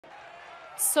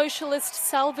Socialist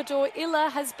Salvador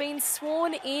Illa has been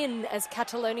sworn in as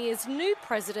Catalonia's new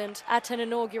president at an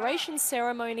inauguration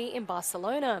ceremony in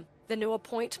Barcelona. The new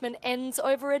appointment ends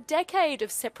over a decade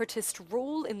of separatist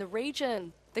rule in the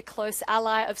region. The close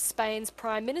ally of Spain's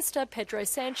Prime Minister Pedro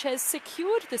Sanchez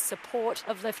secured the support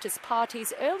of leftist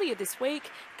parties earlier this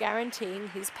week, guaranteeing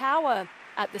his power.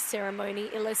 At the ceremony,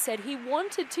 Illa said he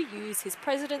wanted to use his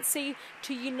presidency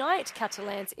to unite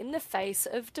Catalans in the face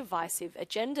of divisive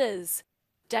agendas.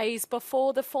 Days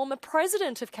before, the former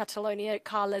president of Catalonia,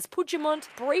 Carles Puigdemont,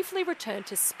 briefly returned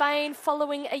to Spain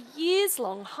following a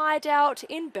years-long hideout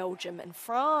in Belgium and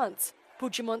France.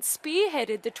 Puigdemont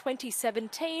spearheaded the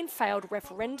 2017 failed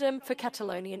referendum for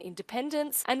Catalonian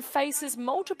independence and faces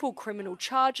multiple criminal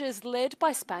charges led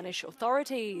by Spanish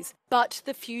authorities. But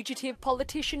the fugitive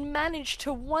politician managed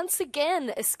to once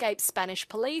again escape Spanish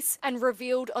police and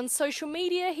revealed on social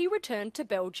media he returned to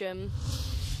Belgium.